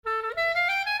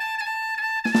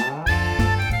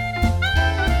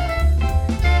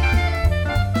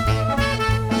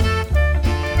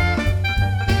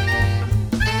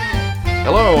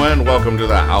welcome to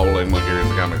the Howling. Monkey Reads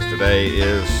the Comics. Today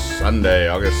is Sunday,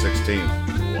 August 16th,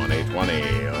 2020.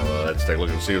 Let's take a look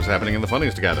and see what's happening in the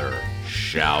funnies together,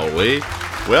 shall we?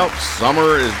 Well,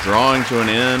 summer is drawing to an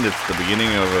end. It's the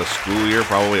beginning of a school year,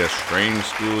 probably a strange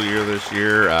school year this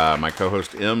year. My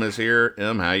co-host Em is here.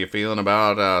 Em, how you feeling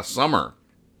about summer?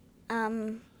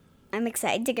 I'm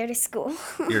excited to go to school.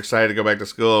 You're excited to go back to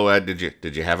school?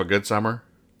 Did you have a good summer?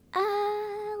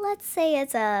 Let's say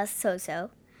it's a so-so.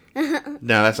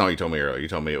 No, that's not what you told me earlier. You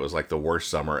told me it was like the worst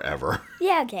summer ever.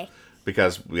 Yeah, okay.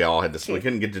 Because we all had to, we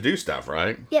couldn't get to do stuff,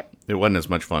 right? Yep. It wasn't as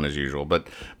much fun as usual, but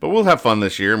we'll have fun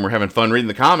this year, and we're having fun reading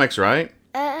the comics, right?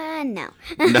 No.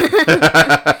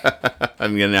 I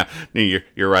mean, no,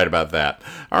 you're right about that.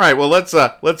 All right, well, let's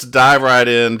dive right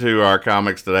into our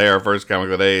comics today. Our first comic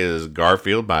of the day is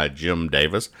Garfield by Jim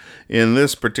Davis. In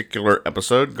this particular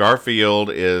episode, Garfield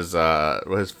is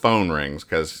his phone rings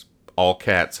because all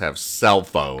cats have cell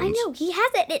phones. I know, he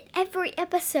has it in every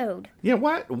episode. Yeah,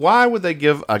 why would they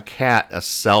give a cat a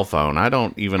cell phone? I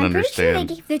don't even understand. I'm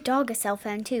pretty sure they gave the dog a cell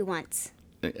phone too once.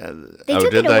 They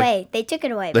took it away. They took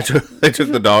it away. They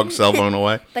took the dog's cell phone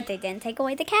away? But they didn't take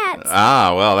away the cat's.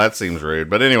 Ah, well, that seems rude.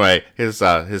 But anyway,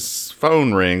 his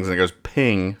phone rings and it goes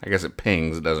ping. I guess it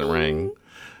pings, it doesn't ring.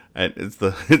 And it's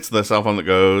the cell phone that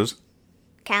goes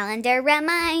Calendar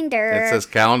reminder. It says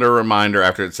calendar reminder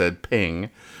after it said ping.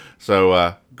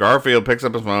 So Garfield picks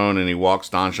up his phone and he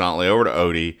walks nonchalantly over to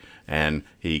Odie and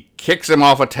he kicks him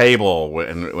off a table.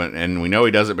 And we know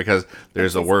he does it because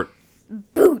there's a word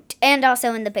boot. And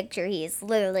also in the picture, he is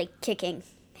literally kicking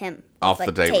him off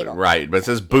the table. Right, but it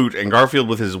says boot. And Garfield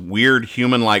with his weird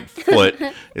human-like foot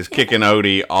is kicking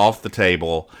Odie off the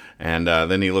table. And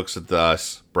then he looks at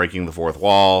us breaking the fourth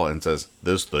wall and says,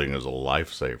 "This thing is a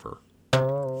lifesaver."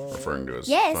 Referring to his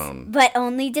phone. Yes, but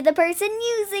only to the person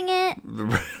using it.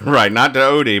 Right, not to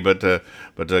Odie, but to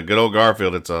good old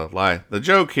Garfield. It's a lie. The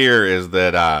joke here is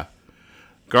that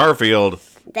Garfield...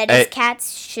 That his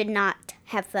cats should not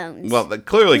have phones. Well,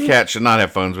 clearly cats should not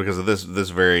have phones because of this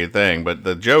very thing. But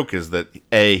the joke is that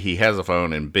A, he has a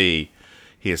phone, and B,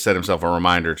 he has set himself a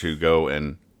reminder to go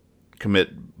and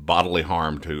commit bodily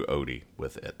harm to Odie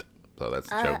with it. So that's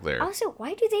the joke there. Also,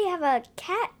 why do they have a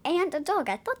cat and a dog?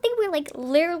 I thought they were like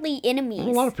literally enemies. Well,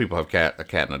 a lot of people have a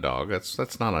cat and a dog.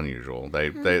 That's not unusual.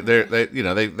 They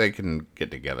can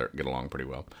get together, get along pretty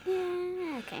well.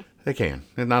 Okay. They can,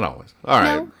 and not always. All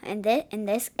right.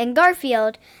 No, and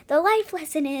Garfield, the life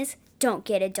lesson is don't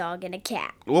get a dog and a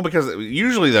cat. Well, because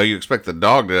usually though you expect the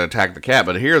dog to attack the cat,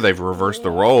 but here they've reversed the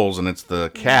roles, and it's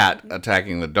the cat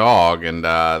attacking the dog, and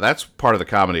that's part of the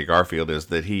comedy of Garfield is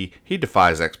that he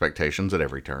defies expectations at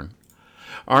every turn.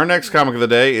 Our next comic of the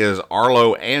day is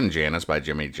Arlo and Janice by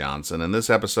Jimmy Johnson. In this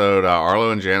episode,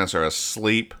 Arlo and Janice are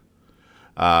asleep.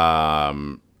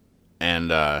 And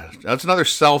that's another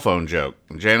cell phone joke.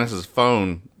 Janice's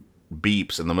phone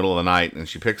beeps in the middle of the night, and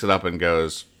she picks it up and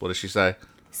goes, what does she say?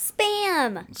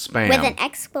 Spam. With an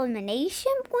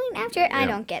exclamation point after it? Yeah. I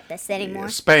don't get this anymore.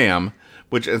 Spam,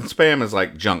 and spam is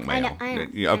like junk mail. I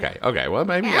know. Okay. Well,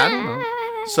 maybe, I don't know.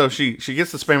 So she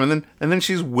gets the spam, and then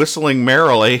she's whistling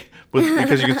merrily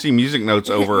because you can see music notes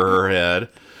over her head.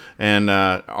 And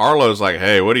Arlo's like,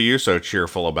 "Hey, what are you so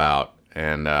cheerful about?"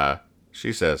 And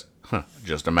she says,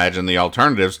 "Just imagine the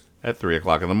alternatives at 3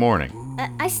 o'clock in the morning."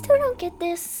 I still don't get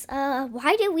this.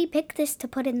 Why did we pick this to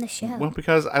put in the show? Well,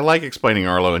 because I like explaining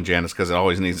Arlo and Janice because it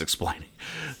always needs explaining.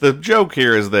 The joke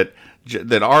here is that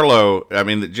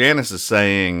Janice is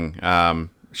saying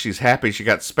she's happy she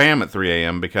got spam at 3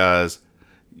 a.m. because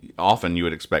often you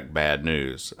would expect bad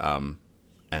news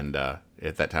and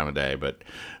at that time of day. But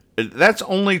that's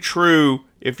only true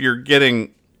if you're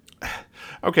getting...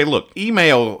 Okay, look,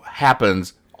 email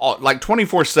happens... like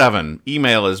 24/7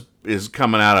 email is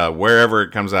coming out of wherever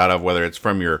it comes out of, whether it's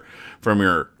from your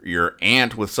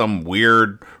aunt with some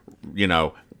weird,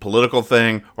 political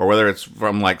thing, or whether it's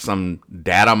from like some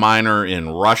data miner in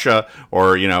Russia,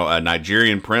 or a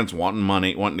Nigerian prince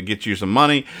wanting to get you some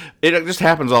money. It just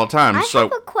happens all the time. I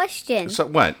have a question. So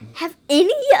what? Have any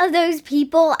of those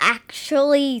people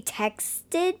actually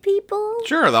texted people?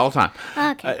 Sure, the whole time.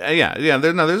 Okay. Yeah.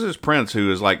 There's this prince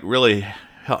who is like really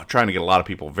trying to get a lot of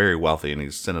people very wealthy, and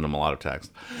he's sending them a lot of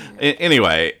texts.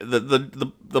 Anyway,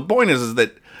 the point is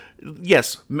that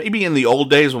yes, maybe in the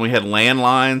old days when we had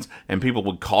landlines and people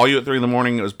would call you at 3 a.m,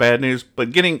 it was bad news.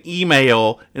 But getting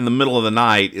email in the middle of the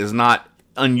night is not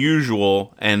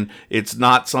unusual, and it's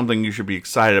not something you should be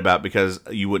excited about because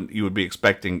you would be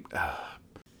expecting.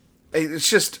 It's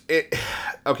just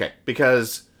okay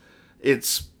because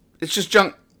it's just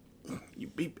junk.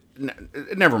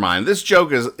 Never mind. This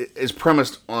joke is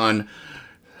premised on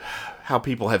how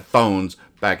people had phones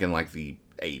back in like the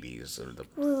 80s or the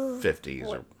 50s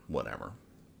or whatever.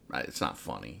 It's not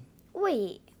funny.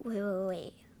 Wait.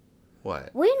 What?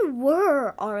 When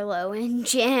were Arlo and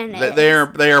Janice? They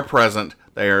are present.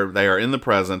 They are in the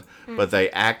present, but they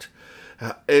act.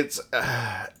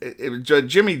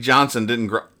 Jimmy Johnson didn't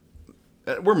grow.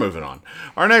 We're moving on.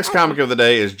 Our next comic of the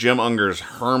day is Jim Unger's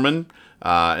Herman.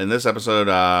 In this episode,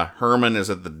 Herman is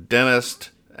at the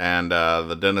dentist, and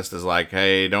the dentist is like,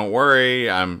 "Hey, don't worry,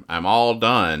 I'm all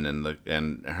done."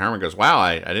 And Herman goes, "Wow,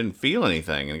 I didn't feel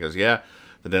anything." And he goes, "Yeah."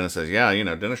 The dentist says, "Yeah,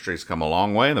 dentistry's come a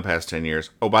long way in the past 10 years.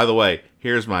 Oh, by the way,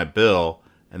 here's my bill."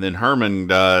 And then Herman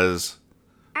does.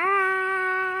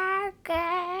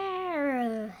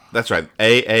 That's right.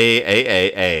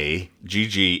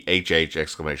 AAAAAGGHH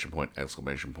exclamation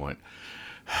point.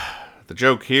 The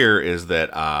joke here is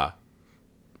that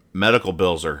medical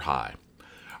bills are high.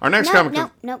 Our next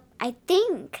comic. No. I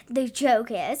think the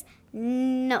joke is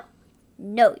no.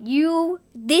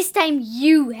 This time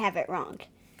you have it wrong.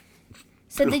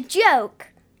 So the joke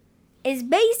is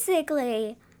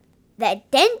basically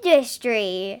that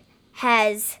dentistry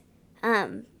has,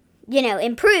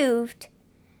 improved,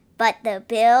 but the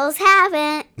bills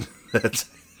haven't. That's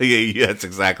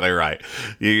exactly right.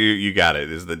 You got it.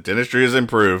 Is the dentistry has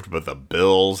improved, but the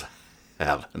bills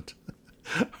haven't.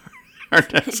 Our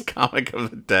next comic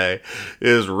of the day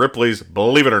is Ripley's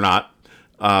Believe It or Not.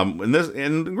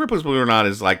 And Ripley's Believe It or Not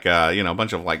is like a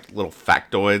bunch of like little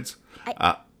factoids.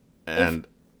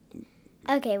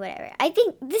 Okay, whatever. I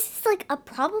think this is like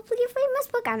probably a famous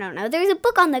book. I don't know. There's a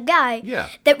book on the guy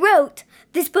that wrote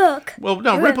this book. Well,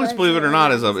 no, Ripley's Believe It or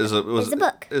Not is a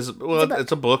book. It's a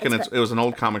book, and it was an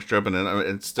old comic strip, and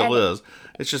it still is.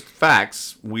 It's just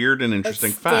facts, weird and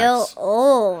interesting facts. Still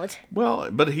old. Well,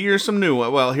 but here's some new.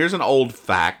 Well, here's an old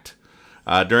fact.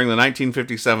 During the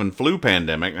 1957 flu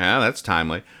pandemic, that's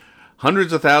timely.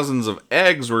 Hundreds of thousands of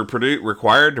eggs were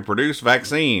required to produce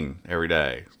vaccine every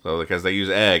day. So because they use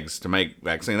eggs to make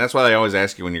vaccine. That's why they always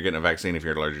ask you when you're getting a vaccine if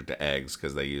you're allergic to eggs,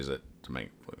 because they use it to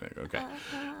make. Okay.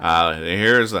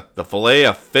 Here's the fillet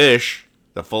of fish.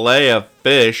 The fillet of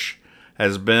fish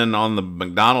has been on the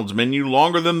McDonald's menu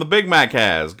longer than the Big Mac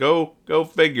has. Go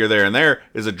figure there. And there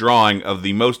is a drawing of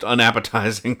the most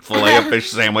unappetizing fillet of fish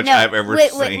sandwich I've ever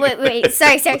seen. Wait.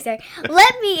 Sorry.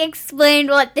 Let me explain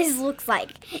what this looks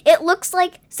like. It looks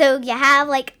like, so you have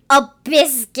like a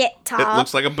biscuit top. It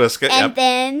looks like a biscuit, and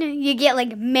then you get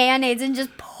like mayonnaise and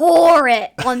just pour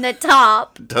it on the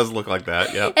top. It does look like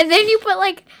that, yep. And then you put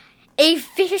like a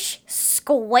fish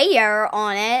square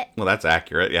on it. Well, that's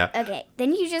accurate, yeah. Okay,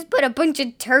 then you just put a bunch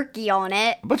of turkey on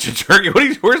it. A bunch of turkey?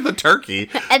 Where's the turkey?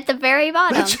 At the very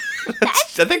bottom.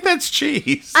 I think that's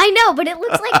cheese. I know, but it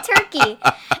looks like turkey.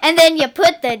 And then you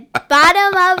put the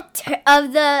bottom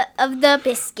of the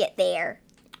biscuit there.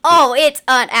 Oh, it's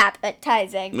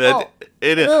unappetizing.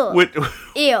 It is.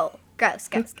 Ew. Gross.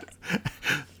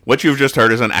 What you've just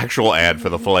heard is an actual ad for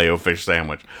the Filet-O-Fish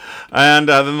sandwich. And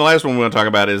then the last one we want to talk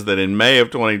about is that in May of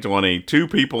 2020, 2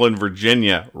 people in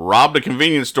Virginia robbed a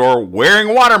convenience store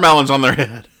wearing watermelons on their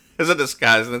head as a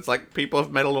disguise. And it's like people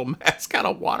have made a little mask out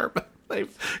of watermelon.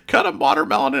 They've cut a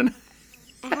watermelon in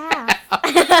half.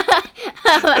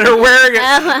 They're wearing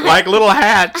it like little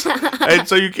hats. And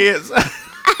so you can't...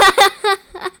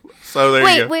 So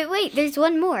there you go. Wait. There's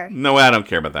one more. No, I don't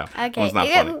care about that. Okay. It's not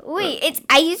funny. Wait, it's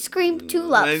ice cream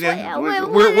tulips.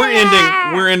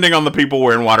 We're ending on the people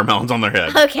wearing watermelons on their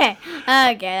head. Okay.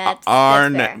 That's our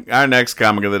fair. Our next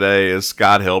comic of the day is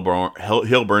Scott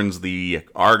Hilburn's The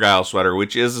Argyle Sweater,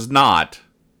 which is not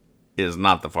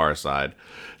The Far Side.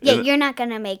 Yeah, you're not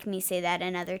gonna make me say that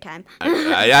another time.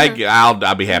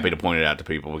 I'll be happy to point it out to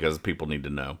people because people need to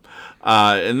know.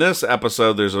 In this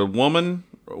episode, there's a woman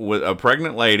with a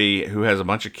pregnant lady who has a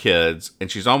bunch of kids,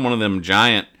 and she's on one of them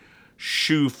giant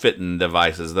shoe fitting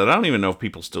devices that I don't even know if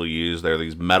people still use. They're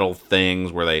these metal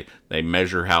things where they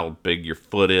measure how big your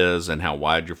foot is and how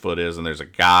wide your foot is, and there's a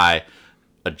guy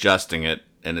adjusting it,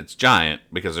 and it's giant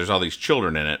because there's all these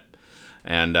children in it,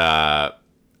 and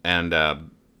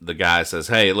the guy says,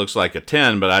 "Hey, it looks like a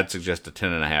 10, but I'd suggest a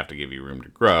 10.5 to give you room to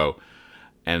grow."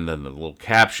 And then the little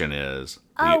caption is,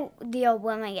 the old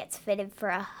woman gets fitted for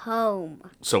a home.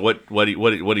 So what do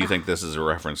you think this is a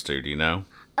reference to? Do you know?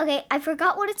 Okay, I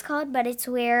forgot what it's called, but it's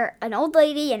where an old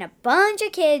lady and a bunch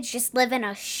of kids just live in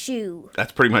a shoe.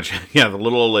 That's pretty much, the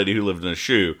little old lady who lived in a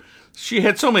shoe. She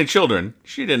had so many children,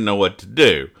 she didn't know what to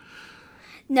do.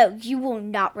 No, you will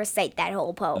not recite that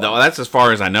whole poem. No, that's as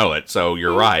far as I know it, so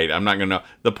you're right. I'm not going to know.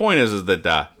 The point is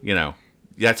that,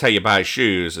 that's how you buy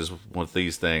shoes is with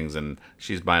these things, and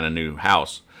she's buying a new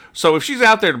house. So if she's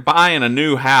out there buying a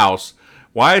new house,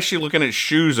 why is she looking at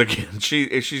shoes again?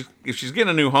 If she's getting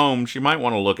a new home, she might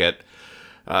want to look at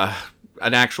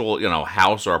an actual,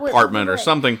 house or apartment or Wait.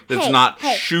 something that's Hey, not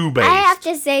hey, shoe-based. I have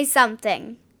to say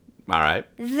something. All right.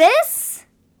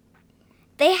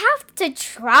 They have to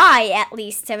try at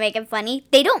least to make it funny.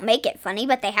 They don't make it funny,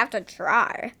 but they have to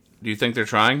try. Do you think they're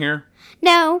trying here?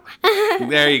 No.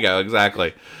 There you go.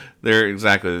 Exactly. There is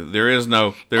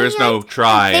no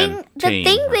try and team. The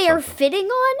thing they are something. fitting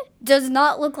on does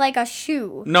not look like a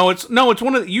shoe. No, it's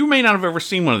one of you may not have ever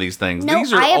seen one of these things. No,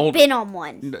 These are I have old, been on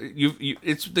one.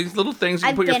 it's these little things you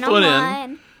I've put your been foot on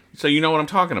in, one. so you know what I'm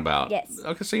talking about. Yes.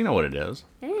 Okay, so you know what it is.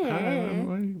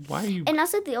 Mm. Why are you? And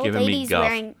also the old giving me lady's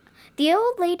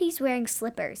guff? wearing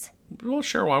slippers. Well,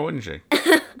 sure. Why wouldn't she?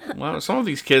 Well, some of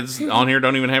these kids on here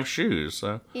don't even have shoes.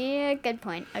 So. Yeah, good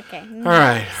point. Okay. All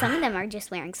right. Some of them are just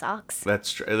wearing socks.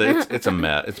 That's true. It's a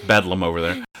mess. It's bedlam over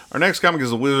there. Our next comic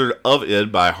is The Wizard of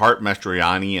Id by Hart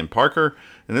Mastriani and Parker.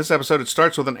 In this episode, it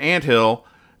starts with an anthill,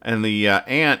 and the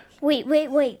ant. Wait.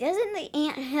 Doesn't the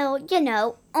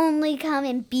anthill, only come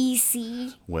in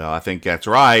BC? Well, I think that's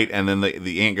right. And then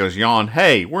the ant goes, yawn.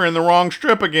 Hey, we're in the wrong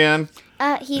strip again.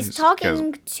 He's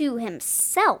talking to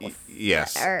himself.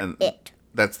 Yes, Or and it.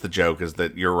 that's the joke. Is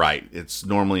that you're right? It's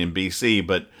normally in BC,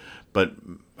 but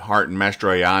Hart and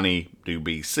Mastroianni do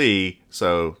BC,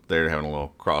 so they're having a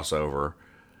little crossover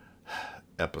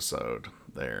episode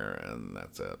there, and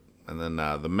that's it. And then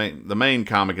the main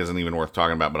comic isn't even worth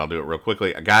talking about, but I'll do it real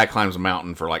quickly. A guy climbs a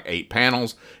mountain for like 8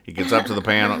 panels. He gets up to the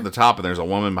panel at the top, and there's a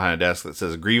woman behind a desk that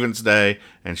says "Grievance Day,"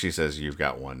 and she says, "You've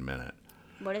got 1 minute."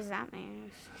 What does that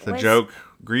mean? The joke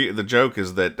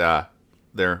is that that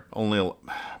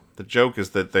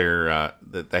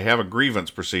they have a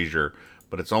grievance procedure,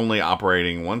 but it's only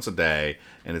operating once a day,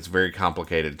 and it's very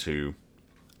complicated to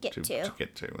get to,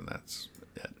 and that's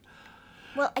it.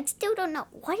 Well, I still don't know.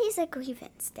 What is a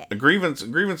grievance day? A grievance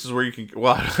is where you can.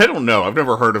 Well, I don't know. I've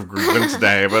never heard of grievance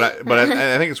day, but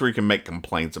I think it's where you can make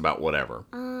complaints about whatever.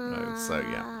 So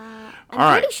yeah.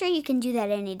 I'm pretty sure you can do that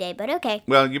any day, but okay.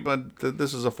 Well, but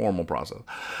this is a formal process.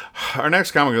 Our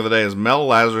next comic of the day is Mel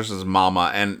Lazarus's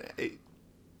Mama, and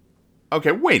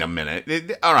okay, wait a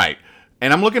minute. All right,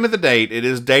 and I'm looking at the date. It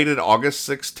is dated August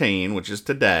 16, which is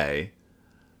today.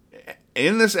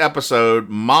 In this episode,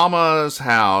 Mama's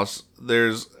house,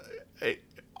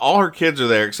 all her kids are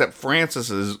there except Francis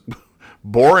is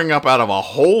boring up out of a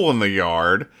hole in the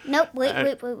yard. Nope, wait.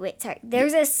 Sorry.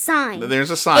 There's a sign.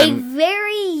 There's a sign. A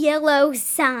very yellow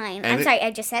sign. I'm sorry, I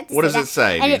just had to say that. What does it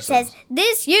say? And it says,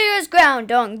 "This year's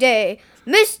Groundhog Day,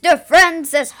 Mr.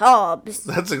 Francis Hobbs."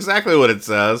 That's exactly what it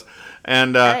says.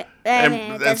 And it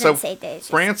doesn't say days.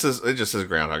 Francis, it just says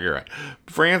groundhog, you're right.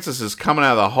 Francis is coming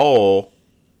out of the hole,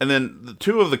 and then the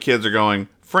two of the kids are going,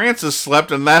 "Francis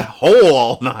slept in that hole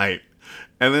all night."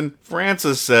 And then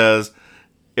Francis says,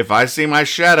 "If I see my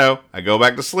shadow, I go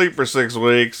back to sleep for 6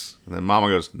 weeks." And then Mama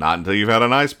goes, "Not until you've had a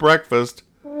nice breakfast."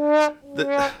 The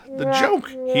joke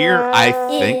here, I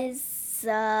think,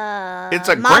 it's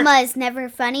a Mama is never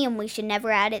funny, and we should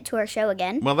never add it to our show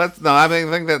again. Well, I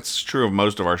think that's true of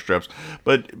most of our strips,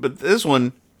 but this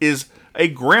one is a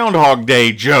Groundhog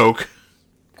Day joke.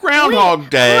 Groundhog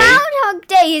Day. Groundhog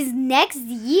Day is next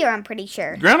year, I'm pretty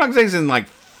sure. Groundhog Day is in like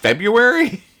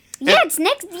February. Yeah, it's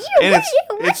next year.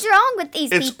 What's wrong with these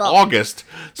people? It's August.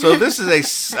 So this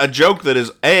is a joke that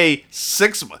is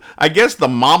 6. I guess the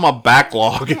Mama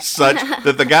backlog is such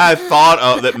that the guy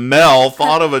Mel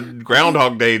thought of a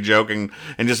Groundhog Day joke and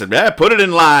just said, "Yeah, put it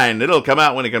in line. It'll come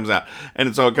out when it comes out."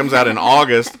 And so it comes out in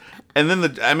August. And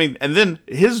then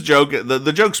his joke,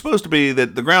 the joke's supposed to be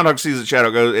that the groundhog sees its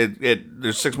shadow go.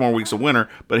 There's 6 more weeks of winter,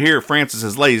 but here Francis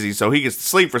is lazy, so he gets to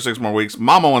sleep for 6 more weeks.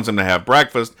 Mama wants him to have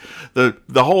breakfast.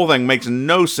 The whole thing makes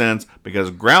no sense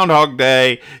because Groundhog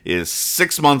Day is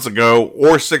 6 months ago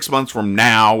or 6 months from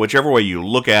now, whichever way you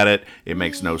look at it. It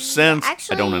makes no sense.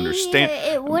 Actually, I don't understand.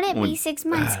 It wouldn't be 6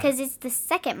 months because it's the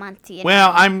second month.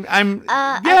 Well,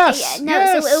 yes. So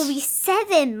it will be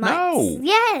 7 months. No.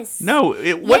 Yes. No.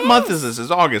 What month is this? It's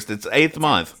August. It's 8th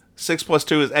month. 6 plus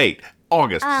 2 is 8.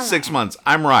 August. 6 months.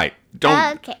 I'm right.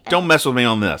 Don't mess with me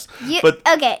on this.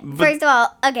 First of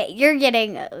all, you're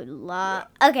getting a lot.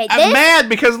 Okay, I'm mad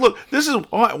because look, this is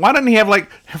why didn't he have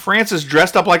like Francis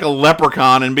dressed up like a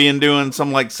leprechaun and doing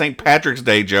some like St. Patrick's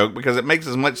Day joke, because it makes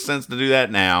as much sense to do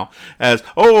that now as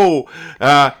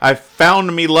I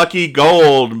found me lucky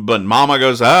gold, but Mama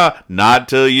goes not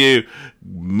till you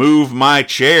move my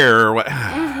chair or what.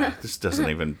 This doesn't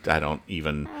even. I don't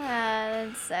even.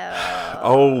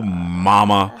 Oh,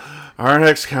 Mama. Our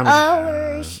next comment.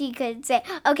 Or she could say,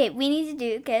 okay, we need to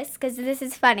do this because this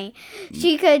is funny.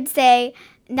 She could say,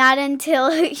 "Not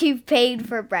until you've paid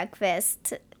for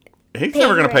breakfast." He's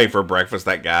never going to pay for breakfast,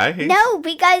 that guy. No,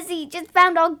 because he just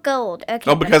found all gold.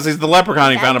 Okay. Oh, because he's the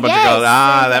leprechaun. He found a bunch of gold.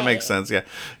 That makes sense. Yeah.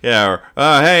 Yeah. Or,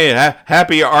 hey,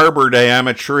 happy Arbor Day. I'm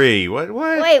a tree. What?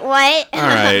 Wait, what? All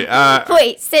right.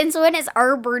 Wait, since when is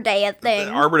Arbor Day a thing?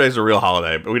 Arbor Day is a real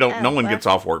holiday, but we don't. No one gets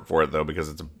off work for it though, because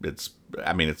it's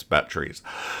about trees.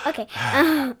 Okay.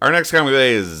 Our next comic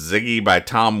today is Ziggy by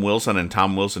Tom Wilson and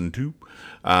Tom Wilson 2.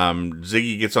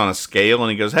 Ziggy gets on a scale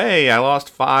and he goes, "Hey, I lost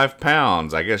 5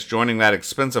 pounds. I guess joining that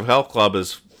expensive health club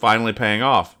is finally paying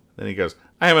off." Then he goes,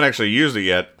 "I haven't actually used it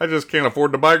yet. I just can't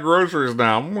afford to buy groceries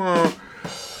now."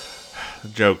 The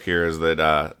joke here is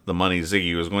that the money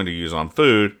Ziggy was going to use on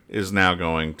food is now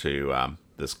going to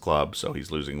this club, so he's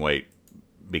losing weight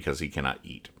because he cannot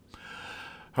eat.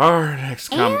 Our next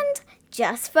comic. And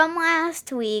just from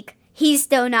last week, he's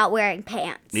still not wearing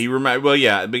pants. He's weighing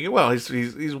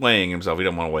himself. He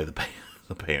doesn't want to weigh the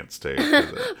pants too.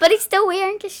 But he's still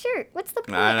wearing his shirt. What's the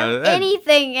point of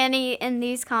anything in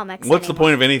these comics? What's the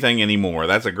point of anything anymore?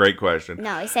 That's a great question.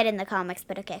 No, he said in the comics,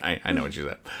 but okay. I know what you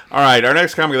said. All right, our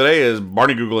next comic of the day is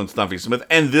Barney Google and Snuffy Smith,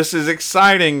 and this is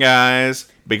exciting, guys,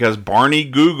 because Barney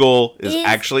Google is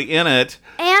actually in it.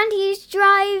 And he's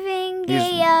driving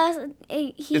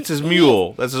it's his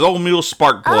mule. That's his old mule,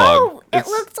 Sparkplug. Oh, it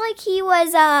looks like he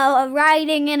was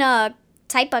riding in a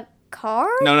type of car?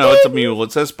 No, it's a mule.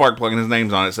 It says Sparkplug, and his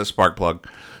name's on it. It says Sparkplug.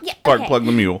 Yeah, Sparkplug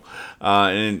the mule.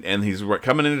 And he's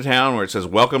coming into town where it says,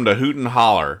 "Welcome to Hoot and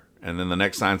Holler." And then the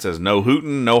next sign says, "No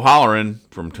hootin', no hollerin'"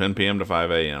 from 10 p.m. to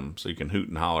 5 a.m. So you can hoot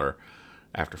and holler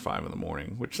after 5 in the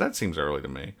morning, which that seems early to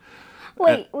me.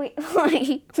 Wait.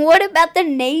 What about the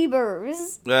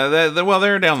neighbors?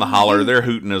 They're down the holler. They're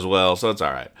hooting as well, so it's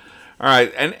all right. All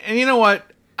right, and you know what?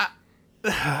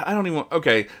 I don't even...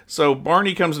 Okay, so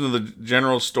Barney comes into the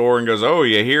general store and goes, "Oh,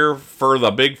 you here for the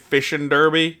big fishing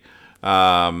derby?"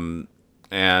 And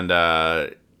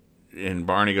Barney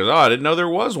goes, "Oh, I didn't know there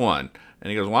was one."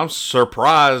 And he goes, "Well, I'm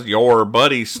surprised your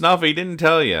buddy Snuffy didn't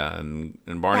tell you." And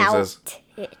Barney says...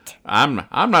 I'm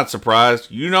not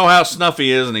surprised. You know how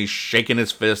Snuffy is, and he's shaking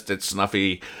his fist at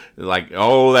Snuffy, like,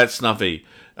 "Oh, that's Snuffy.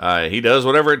 He does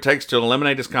whatever it takes to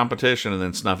eliminate his competition." And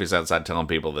then Snuffy's outside telling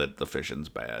people that the fishing's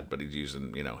bad, but he's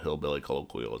using, hillbilly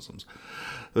colloquialisms.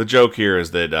 The joke here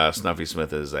is that Snuffy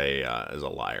Smith is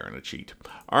a liar and a cheat.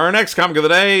 Our next comic of the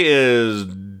day is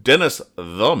Dennis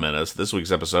the Menace. This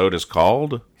week's episode is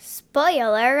called...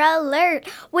 Spoiler alert.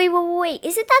 Wait.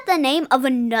 Isn't that the name of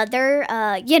another,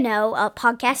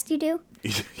 podcast you do?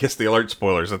 Yes, the Alert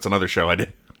Spoilers. That's another show I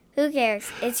did. Who cares?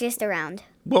 It's just around.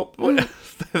 Well,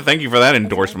 thank you for that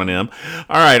endorsement, Em.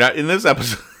 All right, in this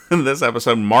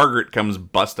episode, Margaret comes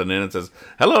busting in and says,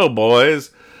 "Hello,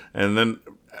 boys." And then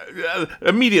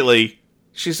immediately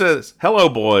she says, "Hello,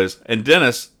 boys." And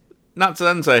Dennis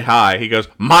doesn't say hi. He goes,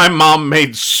 "My mom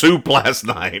made soup last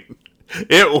night.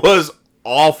 It was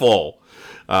awful."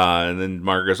 And then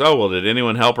Margaret goes, "Oh, well, did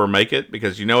anyone help her make it?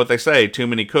 Because you know what they say, too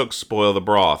many cooks spoil the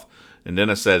broth." And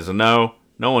Dennis says, "No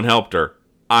one helped her.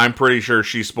 I'm pretty sure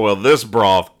she spoiled this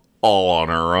broth all on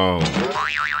her own."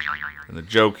 And the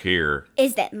joke here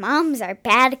is that moms are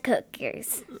bad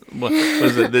cookers.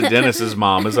 Was it that Dennis's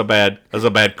mom is a bad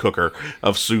cooker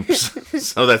of soups?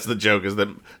 So that's the joke, is that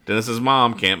Dennis's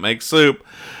mom can't make soup.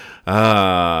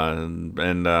 Yeah,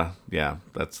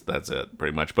 that's it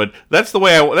pretty much. But that's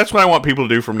what I want people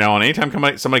to do from now on.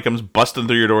 Anytime somebody comes busting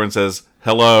through your door and says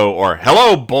hello or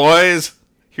 "Hello, boys,"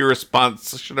 your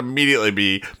response should immediately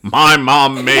be, "My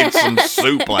mom made some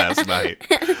soup last night."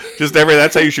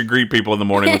 That's how you should greet people in the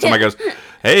morning when somebody goes,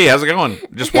 "Hey, how's it going?"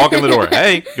 Just walk in the door.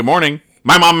 "Hey, good morning.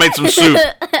 My mom made some soup."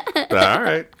 All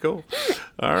right, cool.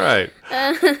 All right.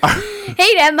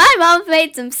 Hey, Dad, my mom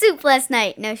made some soup last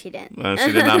night. No, she didn't.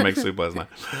 She did not make soup last night.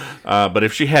 But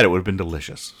if she had, it would have been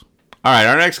delicious. All right,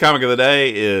 our next comic of the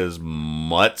day is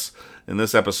Mutz. In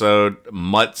this episode,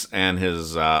 Mutz and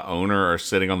his owner are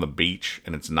sitting on the beach,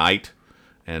 and it's night.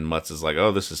 And Mutz is like,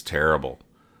 "Oh, this is terrible."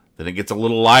 Then it gets a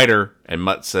little lighter, and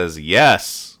Mutz says,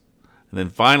 "Yes." And then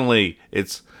finally,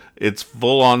 it's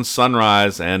full-on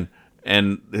sunrise, and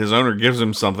his owner gives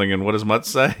him something, and what does Mutz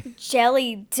say?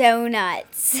 Jelly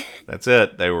donuts. That's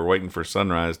it. They were waiting for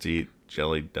sunrise to eat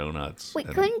jelly donuts. Wait,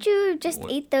 couldn't you just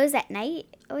eat those at night?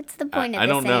 What's the point of this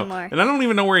anymore? And I don't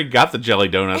even know where he got the jelly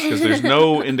donuts, because there's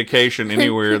no indication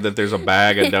anywhere that there's a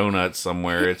bag of donuts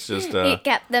somewhere. It's just... he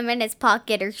kept them in his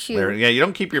pocket or shoe. Yeah, you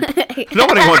don't keep your...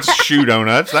 Nobody wants shoe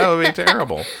donuts. That would be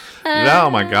terrible. Oh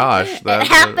my gosh. It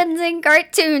happens in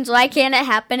cartoons. Why can't it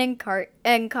happen in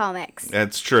comics?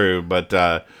 That's true, but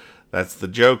that's the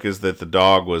joke, is that the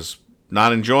dog was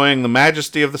not enjoying the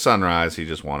majesty of the sunrise. He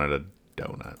just wanted a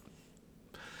donut.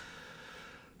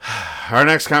 Our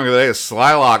next comic of the day is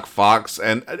Slylock Fox.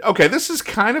 And, okay, this is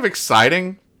kind of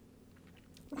exciting.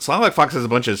 Slylock Fox has a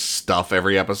bunch of stuff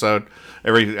every episode.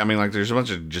 There's a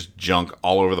bunch of just junk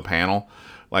all over the panel.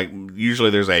 Like, usually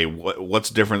there's what's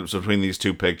the difference between these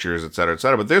two pictures, et cetera, et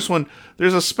cetera. But this one,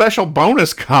 there's a special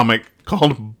bonus comic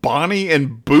called Bonnie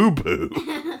and Boo Boo.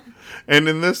 And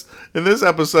in this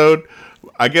episode,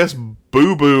 I guess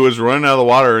Boo Boo is running out of the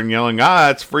water and yelling,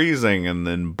 it's freezing. And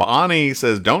then Bonnie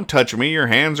says, don't touch me, your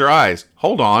hands or eyes.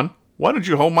 Hold on. Why don't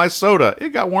you hold my soda? It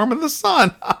got warm in the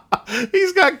sun.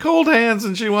 He's got cold hands,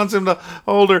 and she wants him to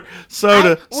hold her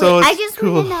soda. I just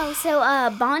want to know. So,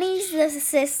 Bonnie's the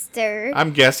sister.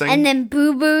 I'm guessing. And then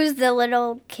Boo Boo's the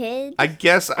little kid. I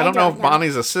guess I don't know if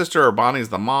Bonnie's a sister or Bonnie's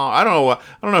the mom. I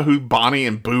don't know who Bonnie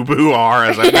and Boo Boo are,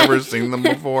 as I've never seen them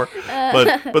before.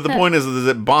 But the point is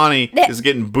that Bonnie is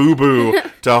getting Boo Boo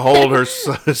to hold her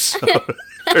soda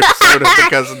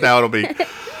because now it'll be.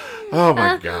 Oh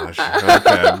my gosh.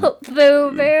 Okay.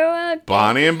 Boo Boo. Okay.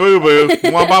 Bonnie and Boo Boo.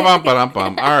 All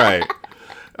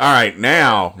right.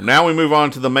 Now we move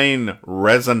on to the main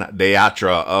raison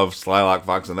d'etre of Slylock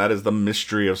Fox, and that is the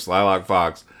mystery of Slylock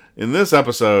Fox. In this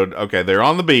episode, okay, they're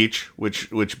on the beach, which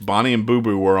Bonnie and Boo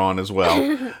Boo were on as well.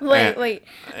 Wait.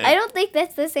 I don't think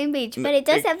that's the same beach, but it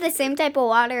does have the same type of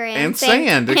water and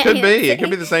sand. It could be. It could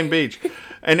be the same beach.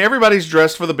 And everybody's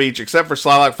dressed for the beach except for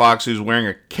Slylock Fox, who's wearing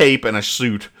a cape and a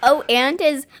suit. Oh, and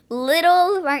his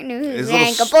little partner who's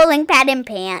wearing a bowling pad and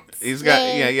pants. He's got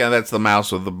that's the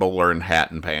mouse with the bowler and hat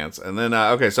and pants. And then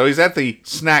so he's at the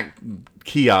snack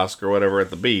kiosk or whatever at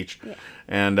the beach,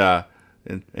 and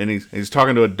he's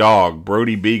talking to a dog,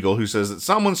 Brody Beagle, who says that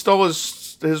someone stole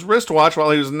his wristwatch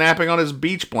while he was napping on his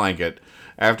beach blanket.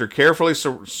 After carefully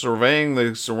surveying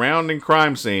the surrounding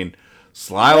crime scene,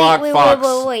 Slylock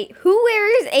Fox. Wait. Who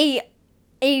wears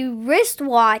a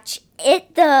wristwatch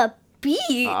at the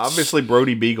beach? Obviously,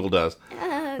 Brody Beagle does.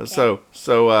 Okay. So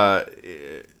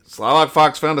Slylock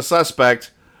Fox found a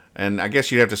suspect, and I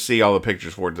guess you'd have to see all the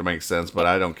pictures for it to make sense, but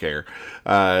I don't care.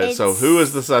 So who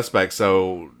is the suspect?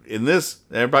 So in this,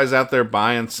 everybody's out there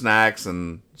buying snacks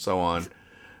and so on,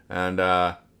 and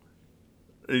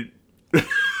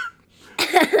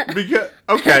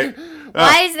okay.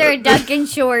 Why is there a duck in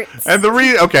shorts? And the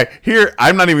reason, here,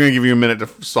 I'm not even going to give you a minute to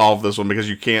solve this one because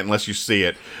you can't unless you see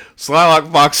it.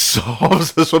 Slylock Fox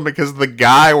solves this one because the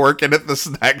guy working at the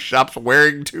snack shop's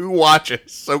wearing two watches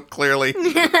so clearly.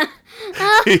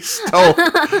 He's like,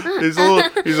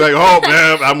 oh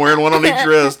man, I'm wearing one on each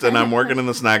wrist, and I'm working in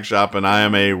the snack shop, and I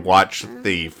am a watch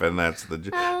thief, and that's but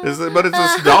it's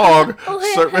this dog.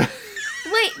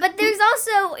 Wait, but there's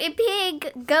also a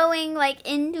pig going,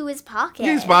 into his pocket.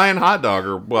 He's buying hot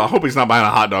dog, I hope he's not buying a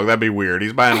hot dog. That'd be weird.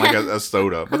 He's buying, a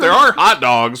soda. But there are hot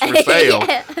dogs for sale.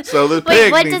 So the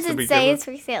pig what needs does to be it say given. is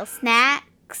for sale?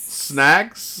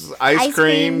 Snacks, ice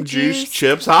cream, juice,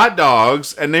 chips, hot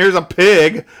dogs, and there's a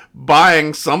pig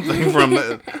buying something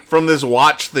from this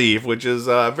watch thief, which is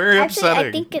very upsetting.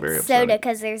 I think it's soda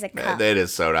because there's a cup. It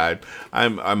is soda.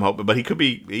 I'm hoping, but he could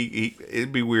be.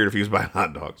 It'd be weird if he was buying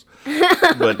hot dogs,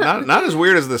 but not as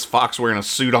weird as this fox wearing a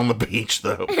suit on the beach,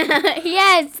 though.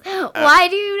 Yes. Why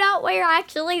do you not wear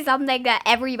actually something that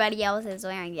everybody else is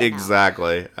wearing?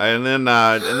 Exactly. And then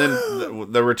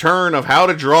the return of How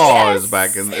to Draw is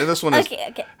back, and this one is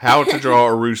How to Draw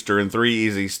a Rooster in 3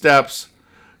 easy steps.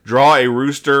 Draw a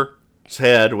rooster's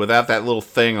head without that little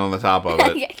thing on the top of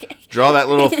it. Draw that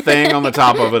little thing on the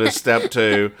top of it is step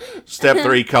 2. Step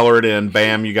 3, color it in.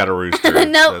 Bam, you got a rooster.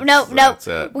 No. That's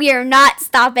it. We are not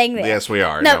stopping there. Yes, we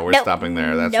are. No, we're stopping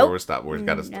there. That's where we're stopping. We've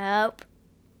got to stop. Nope.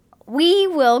 We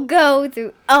will go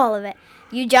through all of it.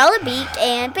 You draw a beak,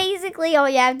 and basically all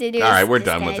you have to do is... All right, we're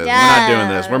done with this. We're not doing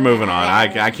this. We're moving on.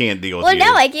 I can't deal with you.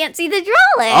 Well, no, I can't see the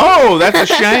drawing. Oh, that's a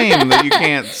shame that you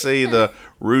can't see the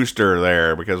rooster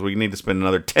there, because we need to spend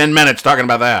another 10 minutes talking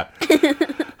about that.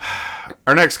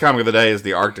 Our next comic of the day is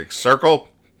The Arctic Circle.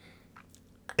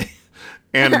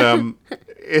 And,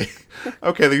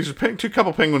 these are two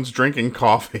couple penguins drinking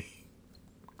coffee.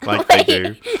 They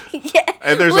do. Yeah.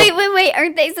 And wait.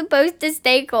 Aren't they supposed to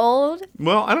stay cold?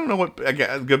 Well, I don't know what...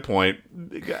 Good point.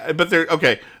 But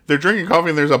they're drinking coffee,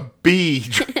 and there's a bee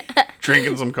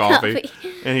drinking some coffee.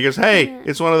 And he goes, hey,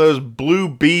 it's one of those blue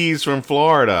bees from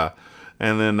Florida.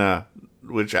 And then...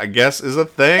 which I guess is a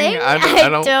thing. I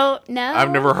don't know. I've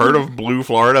never heard of blue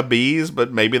Florida bees,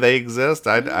 but maybe they exist.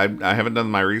 I haven't done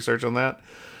my research on that.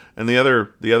 And the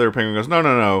other penguin goes,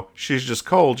 no, she's just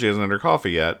cold. She hasn't had her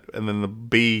coffee yet. And then the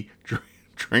bee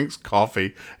drinks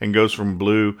coffee and goes from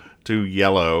blue to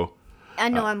yellow.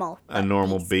 a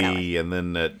normal bee, and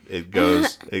then it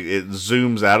goes, it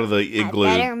zooms out of the igloo.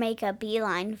 I better make a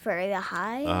beeline for the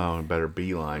hive. Oh, better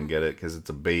beeline, get it? Because it's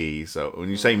a bee. So when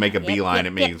you say make a beeline,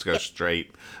 it means go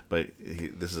straight. But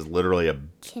this is literally a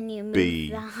Can you move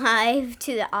bee. the hive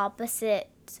to the opposite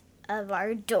of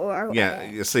our doorway? Yeah,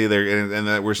 you see there,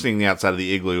 and we're seeing the outside of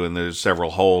the igloo, and there's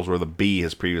several holes where the bee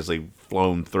has previously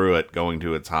flown through it, going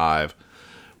to its hive,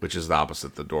 which is the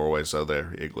opposite the doorway. So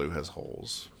their igloo has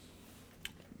holes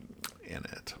in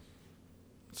it.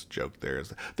 It's a joke.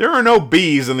 There are no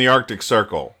bees in the Arctic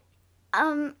Circle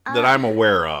that I'm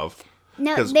aware of.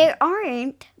 No, there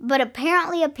aren't. But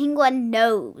apparently, a penguin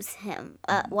knows him.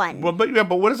 One. Well,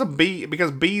 but what is a bee?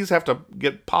 Because bees have to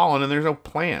get pollen, and there's no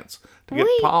plants to get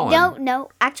pollen. No.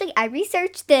 Actually, I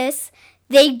researched this.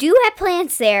 They do have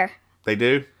plants there. They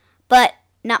do, but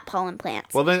not pollen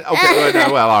plants. Well, then,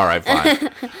 okay. Well, all right, fine.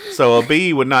 So a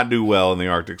bee would not do well in the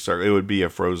Arctic Circle. It would be a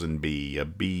frozen bee, a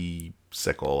bee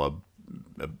sickle, a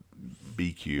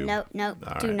bee cube. No.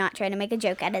 Do not try to make a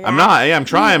joke out of that. I'm not. Yeah, I'm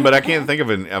trying, but I can't think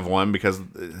of one because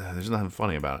there's nothing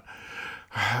funny about it.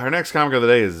 Our next comic of the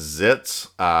day is Zits.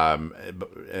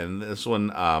 And this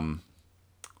one,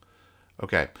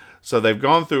 okay. So they've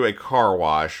gone through a car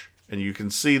wash, and you can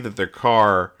see that their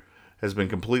car has been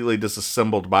completely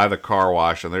disassembled by the car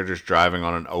wash, and they're just driving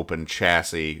on an open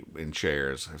chassis in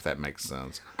chairs, if that makes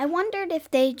sense. I wondered if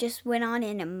they just went on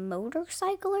in a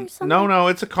motorcycle or something. No,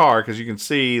 it's a car, because you can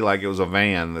see like it was a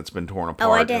van that's been torn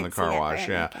apart in the car wash.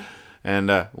 Yeah, okay. And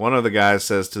one of the guys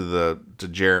says to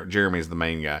Jeremy's the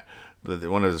main guy.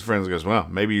 One of his friends goes, "Well,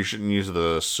 maybe you shouldn't use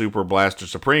the Super Blaster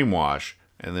Supreme wash."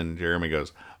 And then Jeremy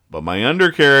goes, "But my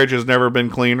undercarriage has never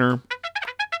been cleaner."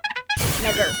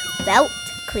 Never felt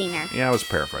cleaner. Yeah, I was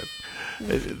paraphrasing.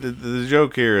 The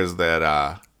joke here is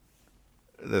that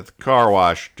the car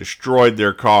wash destroyed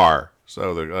their car,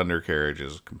 so the undercarriage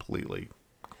is completely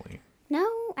clean. No,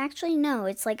 actually, no.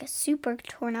 It's like super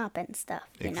torn up and stuff.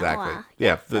 Exactly.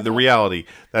 Yeah. The reality.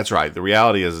 That's right. The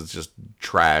reality is it's just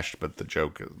trashed, but the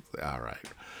joke is all right.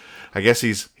 I guess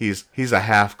he's a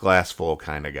half glass full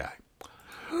kind of guy.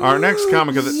 Our next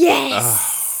comic of the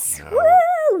yes. Oh, no.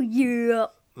 Woo! Yeah.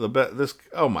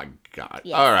 Oh my God.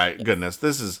 Yes, All right, goodness.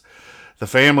 This is The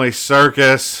Family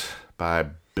Circus by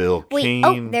Bill Keane.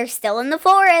 Oh, they're still in the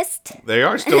forest. They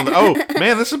are still in the... Oh,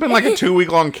 man, this has been like a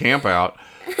 2-week-long camp out.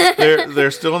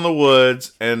 They're still in the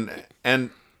woods, and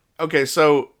okay,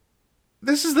 so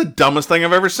this is the dumbest thing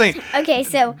I've ever seen. Okay,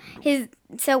 so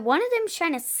one of them's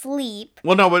trying to sleep.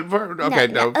 Well, no, but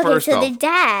first so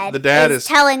off, the dad is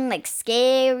telling like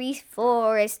scary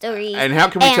forest stories. And how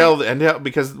can we tell? And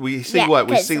because we see what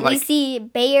we see, like we see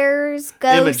bears,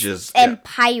 ghosts, images, and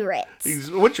pirates.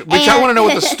 Which I want to know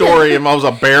what the story involves: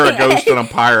 a bear, a ghost, and a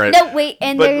pirate. No, wait,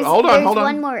 and there's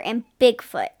one more, and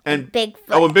Bigfoot. And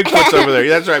Bigfoot's over there.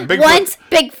 That's right. Bigfoot. Once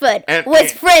Bigfoot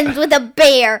was friends with a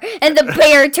bear, and the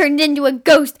bear turned into a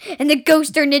ghost, and the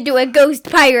ghost turned into a ghost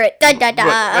pirate. Da da da.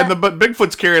 But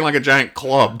Bigfoot's carrying like a giant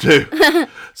club too.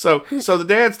 So the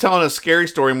dad's telling a scary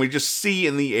story, and we just see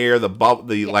in the air the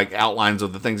like outlines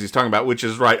of the things he's talking about, which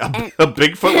is right a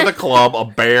Bigfoot with a club, a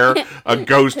bear, a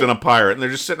ghost, and a pirate, and they're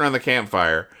just sitting around the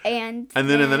campfire. And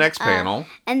then in the next panel,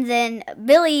 and then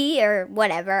Billy or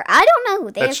whatever, I don't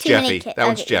know. They have too many kids. That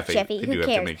one's Jeffy. Who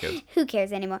cares? Who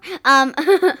cares anymore?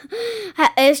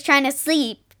 Is trying to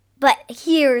sleep. But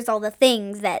here's all the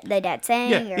things that the dad's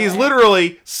saying. Yeah, he's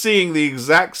literally seeing the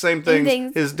exact same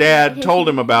things his dad told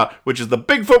him about, which is the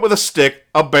Bigfoot with a stick,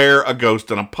 a bear, a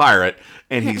ghost, and a pirate.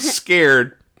 And he's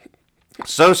scared,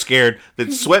 so scared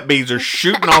that sweat beads are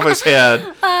shooting off his head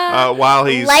while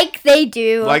he's... Like they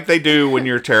do. Like they do when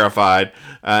you're terrified.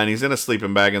 And he's in a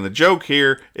sleeping bag. And the joke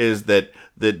here is that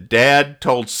dad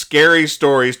told scary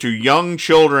stories to young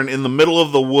children in the middle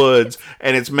of the woods,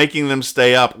 and it's making them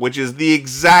stay up, which is the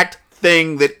exact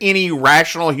thing that any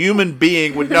rational human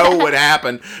being would know would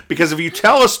happen. Because if you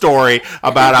tell a story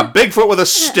about a Bigfoot with a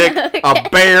stick, a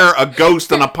bear, a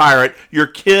ghost, and a pirate, your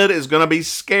kid is going to be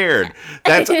scared.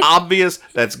 That's obvious.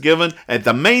 That's given. And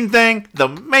the main thing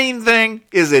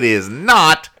is it is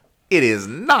not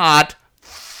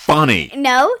funny.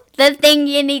 No, the thing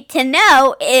you need to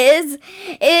know is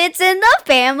it's in the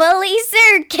family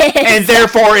circus. And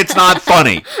therefore it's not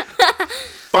funny.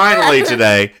 Finally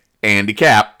today, Andy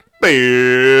Capp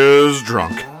is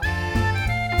drunk.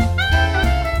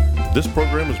 This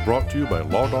program is brought to you by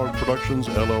Law Dog Productions,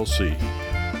 LLC.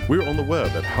 We're on the web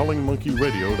at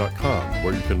howlingmonkeyradio.com,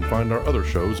 where you can find our other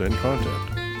shows and content.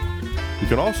 You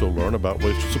can also learn about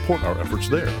ways to support our efforts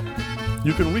there.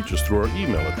 You can reach us through our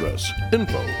email address,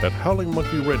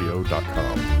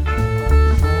 info@howlingmonkeyradio.com.